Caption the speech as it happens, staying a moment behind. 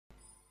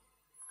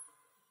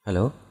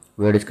Hello,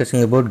 we are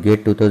discussing about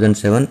GATE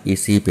 2007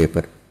 ECE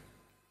paper.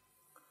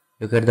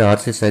 Look at the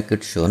RC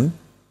circuit shown.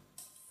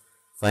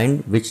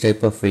 Find which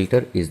type of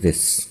filter is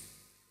this.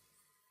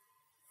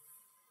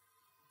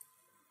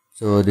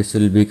 So this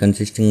will be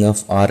consisting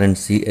of R and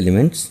C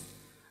elements,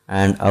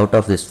 and out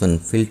of this one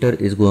filter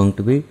is going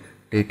to be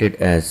treated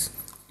as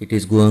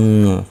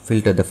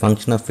filter. The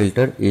function of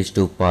filter is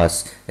to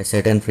pass a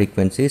certain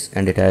frequencies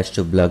and it has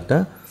to block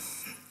the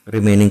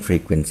remaining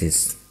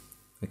frequencies.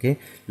 Okay,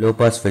 low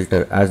pass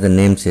filter, as the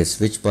name says,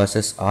 which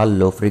passes all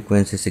low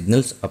frequency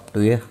signals up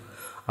to a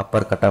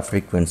upper cutoff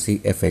frequency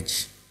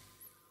fH.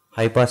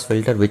 High pass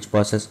filter, which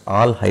passes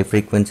all high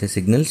frequency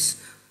signals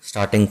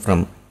starting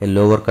from a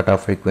lower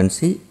cutoff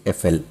frequency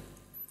fL.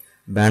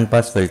 Band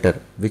pass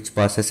filter, which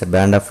passes a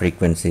band of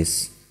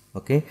frequencies.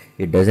 Okay,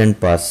 it doesn't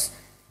pass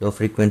low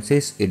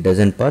frequencies, it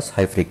doesn't pass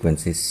high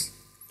frequencies.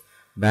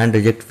 Band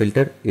reject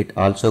filter, it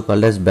also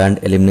called as band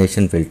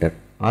elimination filter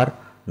or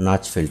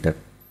notch filter,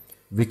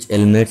 which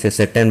eliminates a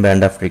certain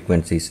band of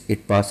frequencies.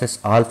 It passes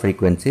all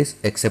frequencies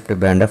except a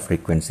band of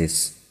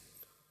frequencies.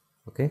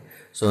 Okay,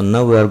 so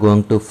now we are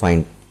going to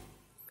find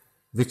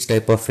which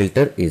type of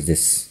filter is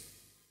this.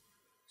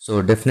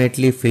 So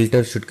definitely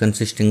filter should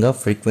consisting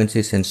of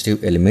frequency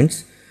sensitive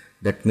elements.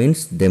 That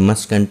means they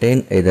must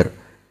contain either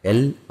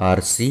L or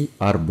C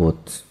or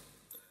both.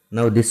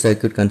 Now this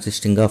circuit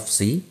consisting of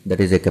C, that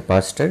is a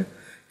capacitor.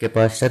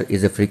 Capacitor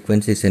is a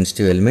frequency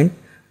sensitive element.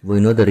 We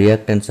know the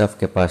reactance of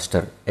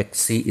capacitor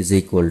Xc is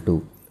equal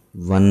to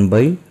 1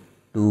 by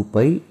 2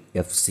 pi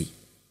Fc.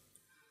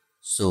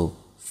 So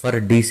for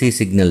DC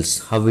signals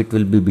how it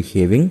will be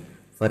behaving,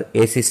 for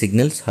AC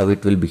signals how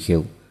it will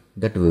behave,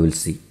 that we will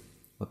see.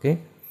 Okay,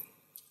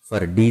 for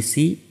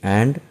DC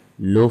and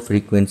low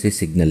frequency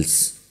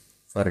signals,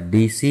 that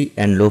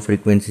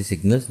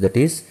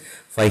is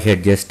 5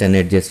 Hz, 10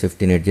 Hz,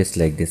 15 Hz,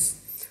 like this.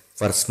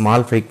 For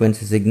small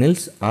frequency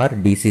signals or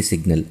DC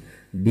signal,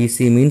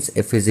 DC means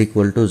F is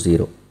equal to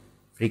 0.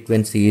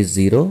 Frequency is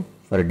 0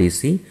 for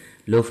DC.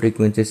 Low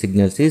frequency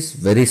signals is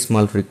very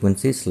small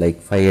frequencies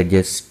like 5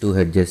 Hz, 2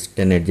 Hz,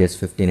 10 Hz,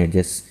 15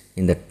 Hz,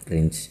 in that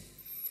range.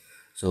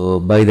 So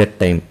by that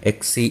time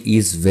Xc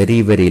is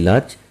very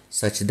large,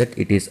 such that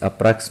it is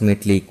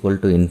approximately equal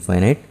to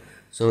infinite.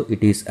 So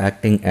it is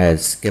acting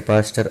as,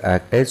 capacitor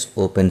act as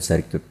open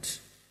circuit.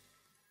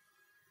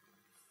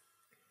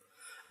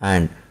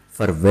 And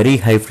for very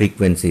high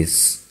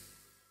frequencies,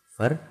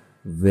 that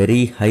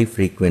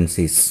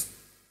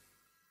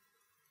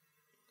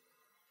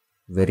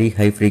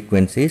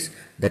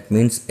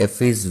means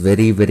F is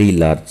very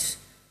large.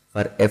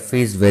 For F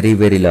is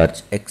very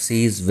large,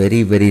 Xc is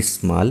very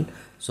small,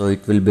 so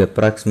it will be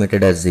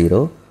approximated as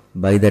 0.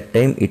 By that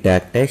time it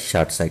acts as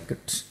short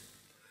circuit.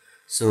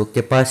 So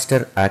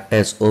capacitor act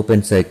as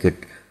open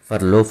circuit for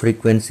low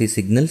frequency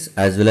signals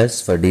as well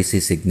as for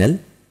DC signal,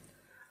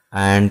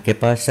 and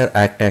capacitor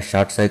act as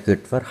short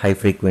circuit for high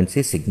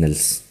frequency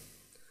signals.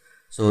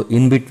 So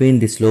in between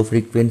this low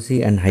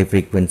frequency and high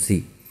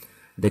frequency,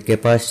 the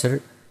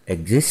capacitor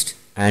exists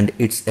and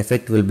its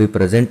effect will be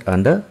present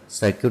on the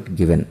circuit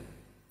given.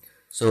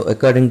 So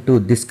according to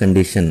this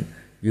condition,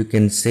 you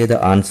can say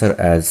the answer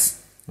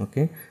as,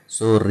 okay,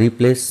 so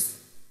replace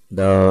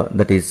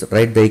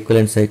write the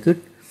equivalent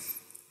circuit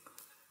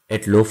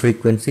at low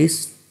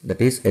frequencies, that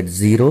is at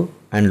 0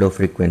 and low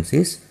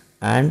frequencies,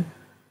 and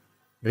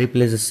write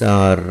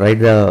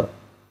the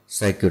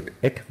circuit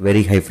at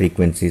very high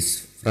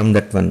frequencies. From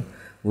that one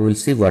we will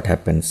see what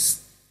happens.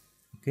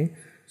 Okay,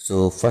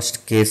 so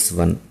first case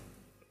 1,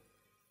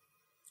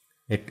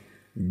 at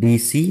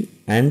DC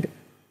and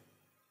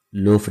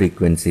low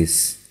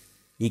frequencies,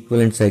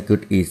 equivalent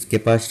circuit is,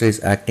 capacitor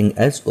is acting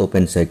as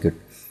open circuit,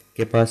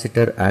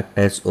 capacitor act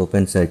as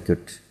open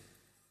circuit.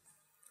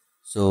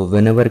 So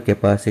whenever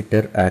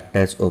capacitor act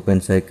as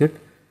open circuit,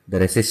 the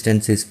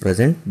resistance is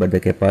present but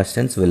the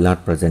capacitance will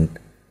not present.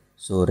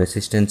 So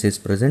resistance is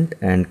present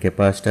and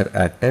capacitor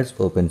act as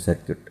open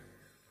circuit.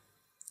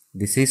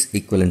 This is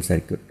equivalent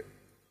circuit.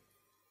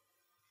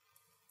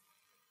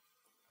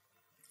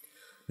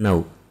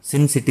 Now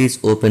since it is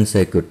open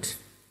circuit,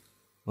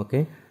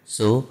 okay,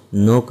 so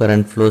no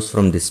current flows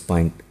from this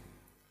point.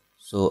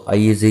 So I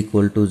is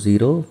equal to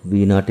 0,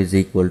 V0 is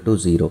equal to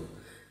 0.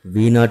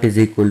 V0 is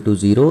equal to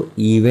 0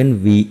 even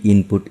V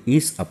input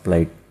is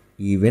applied,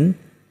 even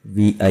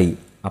Vi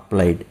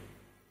applied,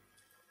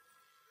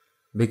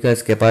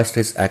 because capacitor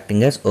is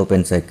acting as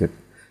open circuit.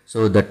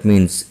 So that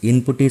means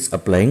input is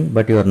applying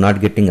but you are not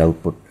getting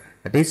output,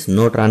 that is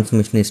no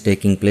transmission is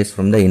taking place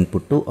from the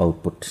input to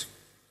output.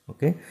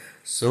 Okay,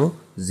 so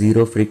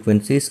 0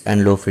 frequencies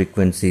and low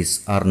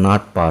frequencies are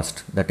not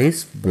passed, that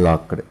is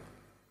blocked.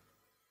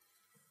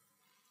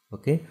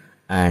 Okay,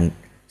 and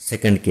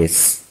second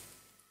case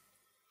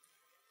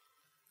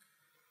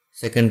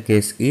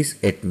is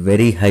at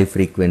very high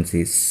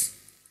frequencies.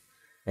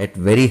 At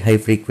very high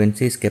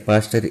frequencies,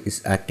 capacitor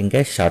is acting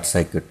as short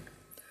circuit.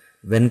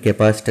 When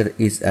capacitor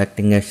is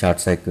acting as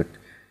short circuit,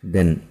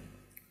 then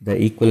the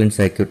equivalent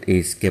circuit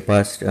is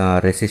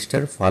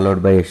resistor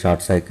followed by a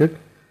short circuit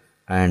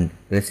and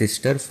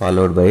resistor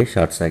followed by a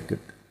short circuit.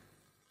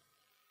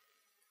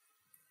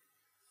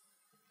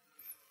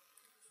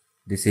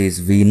 This is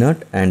V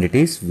naught and it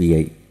is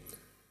Vi.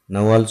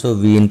 Now also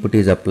V input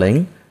is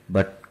applying,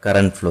 but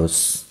current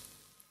flows.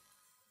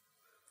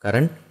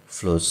 Current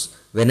flows.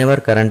 Whenever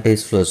current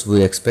is flows,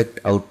 we expect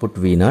output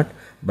V naught,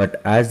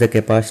 but as the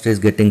capacitor is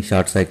getting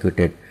short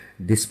circuited,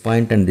 this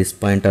point and this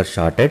point are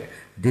shorted,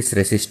 this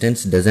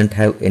resistance doesn't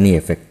have any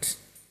effects.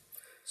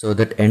 So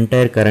that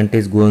entire current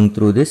is going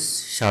through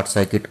this short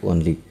circuit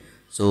only.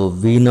 So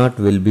V naught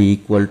will be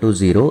equal to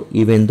 0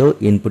 even though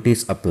input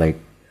is applied.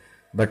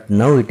 But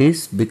now it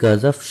is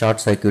because of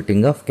short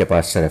circuiting of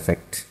capacitor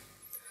effect.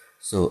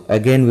 So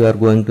again we are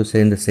going to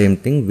say the same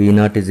thing, V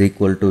naught is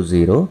equal to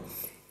 0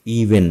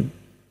 even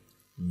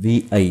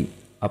Vi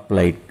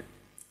applied.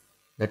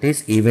 That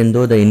is, even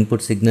though the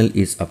input signal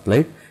is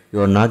applied, you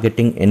are not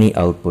getting any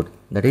output.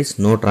 That is,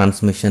 no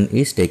transmission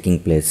is taking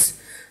place.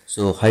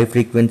 So high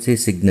frequency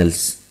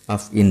signals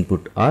of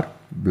input are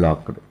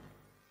blocked.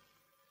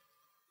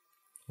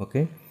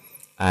 Okay.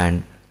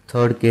 And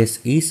third case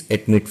is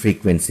at mid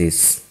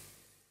frequencies.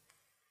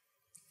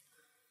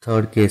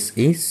 Third case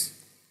is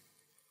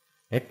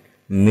at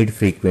mid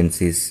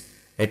frequencies.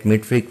 At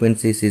mid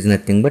frequencies is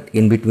nothing but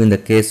in between the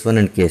case 1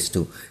 and case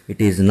 2. It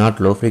is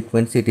not low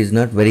frequency, it is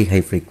not very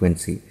high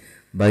frequency.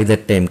 By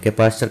that time,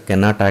 capacitor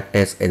cannot act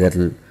as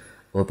either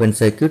open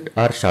circuit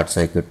or short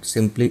circuit.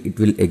 Simply it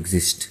will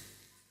exist.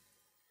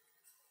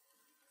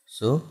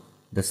 So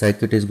the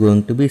circuit is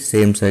going to be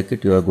same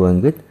circuit you are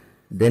going with.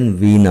 Then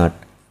V naught.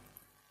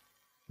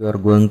 You are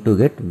going to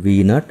get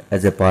V naught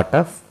as a part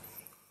of,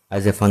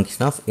 as a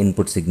function of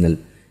input signal.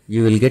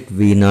 You will get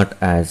V naught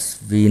as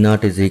V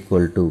naught is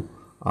equal to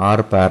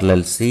R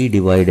parallel C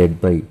divided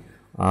by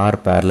R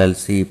parallel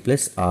C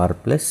plus R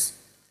plus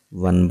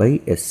 1 by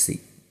SC.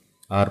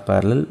 R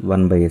parallel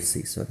 1 by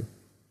SC, sorry.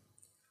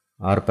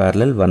 R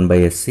parallel 1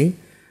 by SC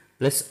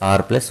plus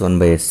R plus 1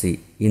 by SC.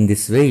 In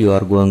this way you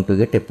are going to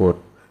get a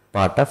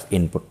part of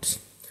inputs.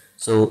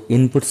 So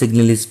input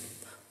signal is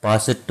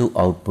passed to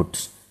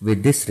outputs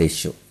with this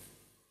ratio.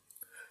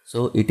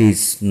 So it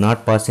is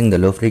not passing the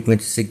low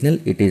frequency signal,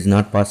 it is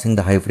not passing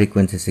the high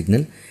frequency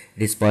signal,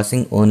 it is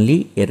passing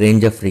only a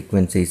range of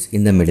frequencies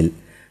in the middle.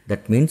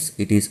 That means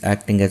it is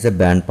acting as a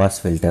band pass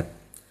filter.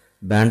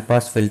 Band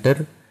pass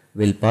filter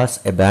will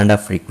pass a band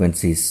of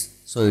frequencies.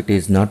 So it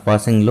is not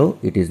passing low,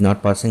 it is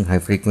not passing high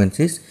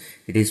frequencies,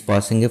 it is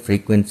passing a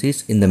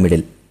frequencies in the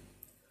middle.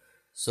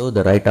 So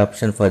the right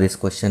option for this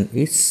question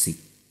is C.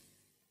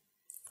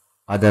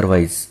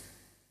 Otherwise,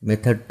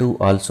 method 2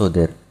 also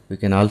there. We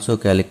can also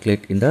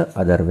calculate in the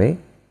other way.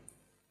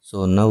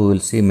 So now we will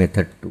see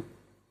method 2.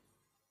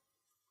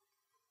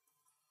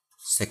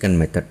 Second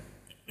method.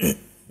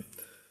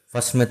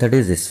 First method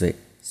is this way.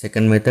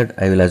 Second method,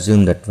 I will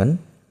assume that one.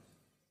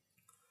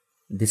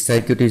 This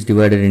circuit is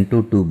divided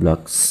into two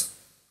blocks.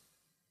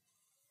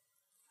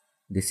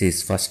 This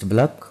is first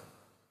block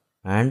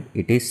and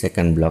it is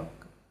second block.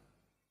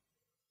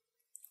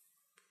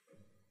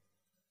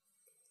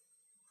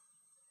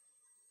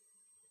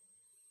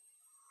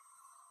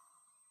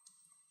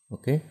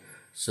 Okay,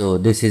 so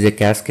this is a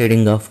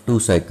cascading of two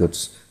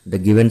circuits. The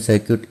given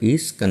circuit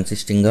is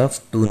consisting of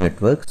two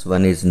networks.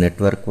 One is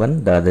network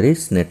 1, the other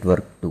is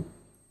network 2.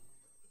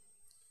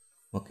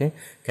 Okay,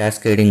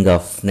 cascading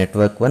of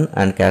network 1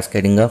 and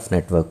cascading of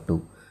network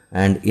 2.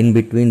 And in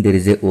between there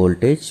is a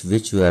voltage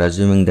which we are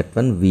assuming that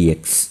one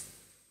Vx.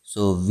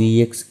 So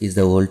Vx is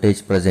the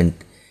voltage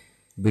present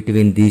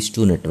between these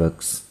two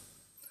networks.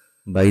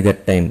 By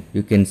that time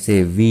you can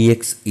say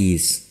Vx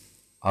is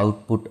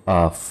output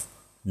of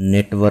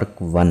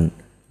network 1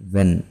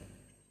 when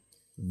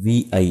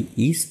Vi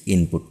is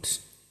input,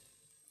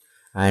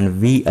 and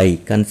Vi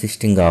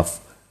consisting of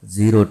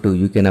 0 to,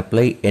 you can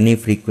apply any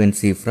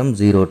frequency from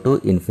 0 to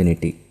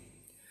infinity.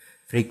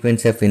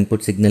 Frequency of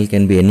input signal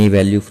can be any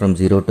value from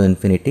 0 to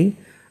infinity,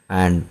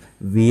 and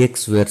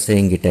Vx we are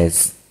saying it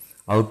as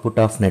output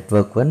of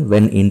network 1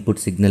 when input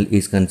signal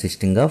is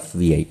consisting of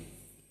Vi.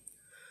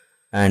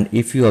 And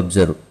if you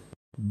observe,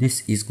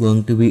 this is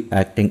going to be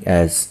acting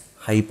as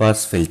high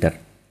pass filter.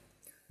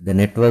 The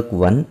network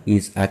 1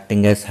 is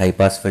acting as high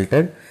pass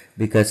filter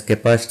because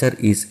capacitor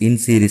is in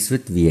series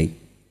with Vi.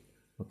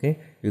 Okay,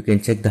 you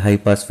can check the high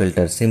pass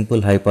filter.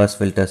 Simple high pass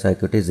filter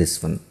circuit is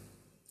this one,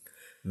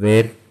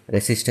 where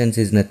resistance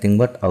is nothing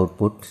but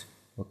output.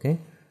 Okay,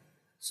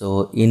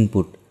 so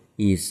input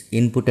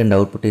and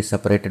output is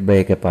separated by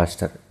a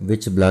capacitor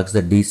which blocks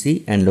the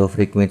DC and low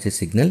frequency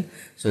signal.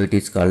 So it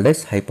is called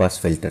as high pass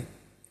filter.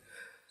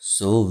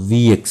 So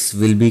Vx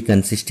will be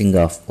consisting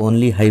of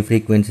only high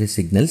frequency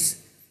signals.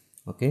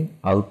 Okay,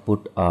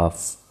 output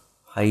of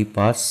high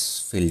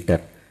pass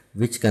filter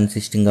which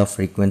consisting of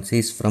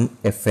frequencies from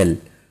FL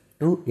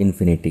to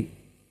infinity.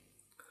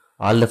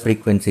 All the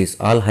frequencies,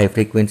 all high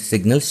frequency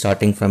signals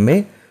starting from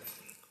a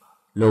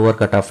lower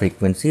cutoff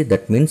frequency,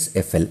 that means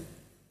FL.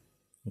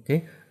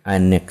 Okay,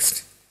 and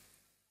next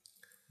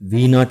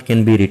V0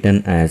 can be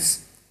written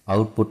as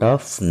output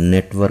of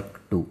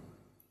network 2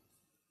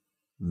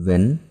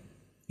 when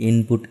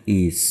input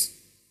is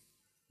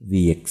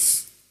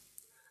Vx.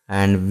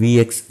 And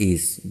Vx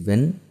is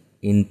when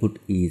input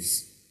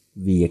is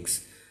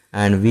Vx,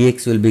 and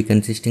Vx will be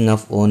consisting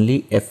of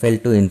only FL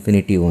to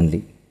infinity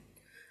only.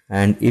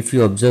 And if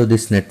you observe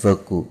this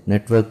network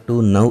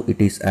 2, now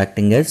it is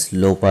acting as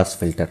low pass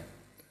filter.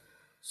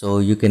 So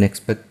you can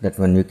expect that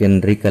one, you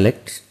can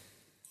recollect.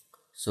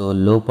 So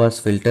low pass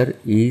filter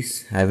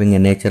is having a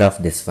nature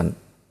of this one,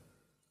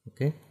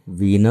 okay,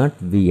 V0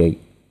 Vi.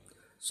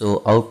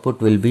 So output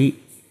will be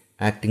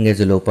acting as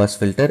a low pass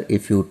filter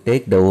if you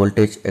take the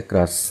voltage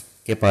across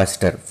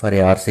capacitor for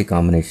a RC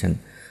combination.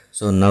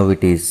 So now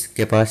it is,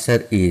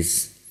 capacitor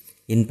is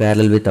in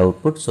parallel with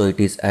output, so it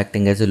is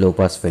acting as a low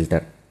pass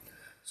filter.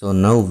 So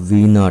now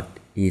V0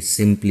 is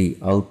simply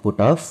output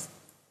of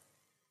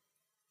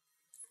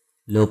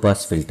low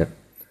pass filter.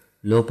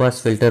 Low pass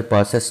filter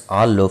passes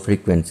all low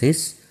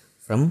frequencies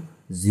from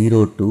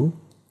 0 to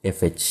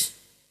FH.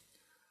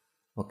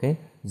 Okay,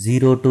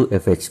 0 to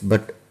FH,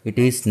 but it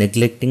is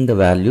neglecting the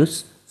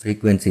values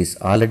frequencies.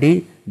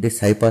 Already this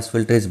high pass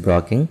filter is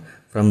blocking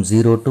from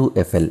 0 to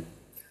FL.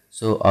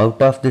 So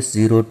out of this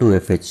 0 to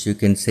FH, you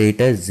can say it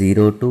as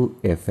 0 to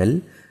FL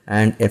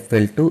and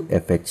FL to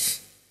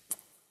FH.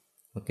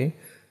 Okay,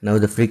 now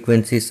the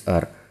frequencies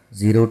are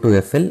 0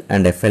 to FL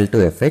and FL to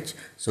FH.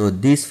 So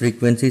these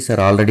frequencies are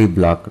already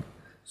blocked.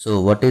 So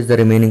what is the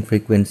remaining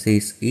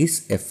frequencies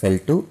is FL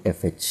to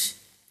FH.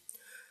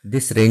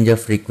 This range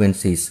of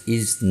frequencies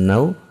is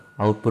now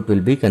output will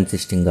be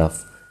consisting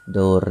of.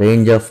 The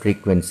range of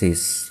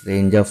frequencies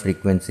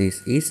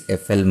is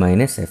FL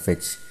minus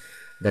FH.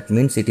 That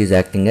means it is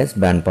acting as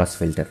band pass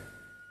filter.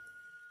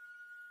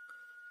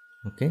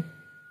 Okay.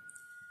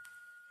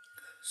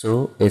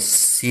 So a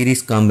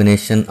series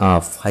combination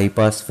of high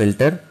pass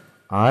filter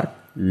or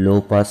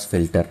low pass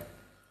filter.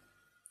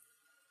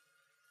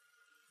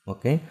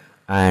 Okay,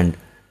 and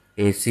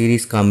a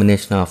series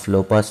combination of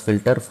low pass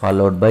filter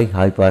followed by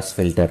high pass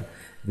filter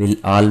will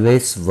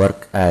always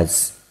work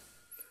as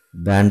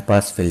band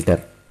pass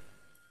filter.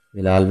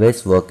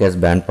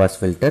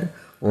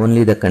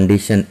 Only the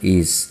condition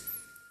is,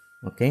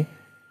 okay,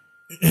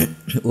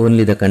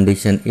 only the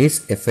condition is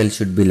FL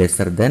should be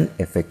lesser than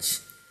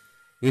FH.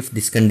 If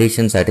this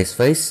condition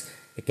satisfies,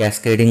 a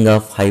cascading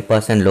of high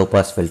pass and low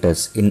pass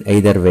filters in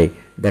either way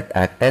that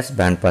act as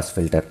band pass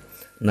filter.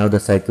 Now the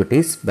circuit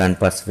is band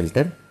pass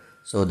filter.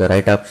 So the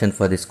right option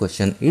for this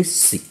question is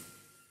C.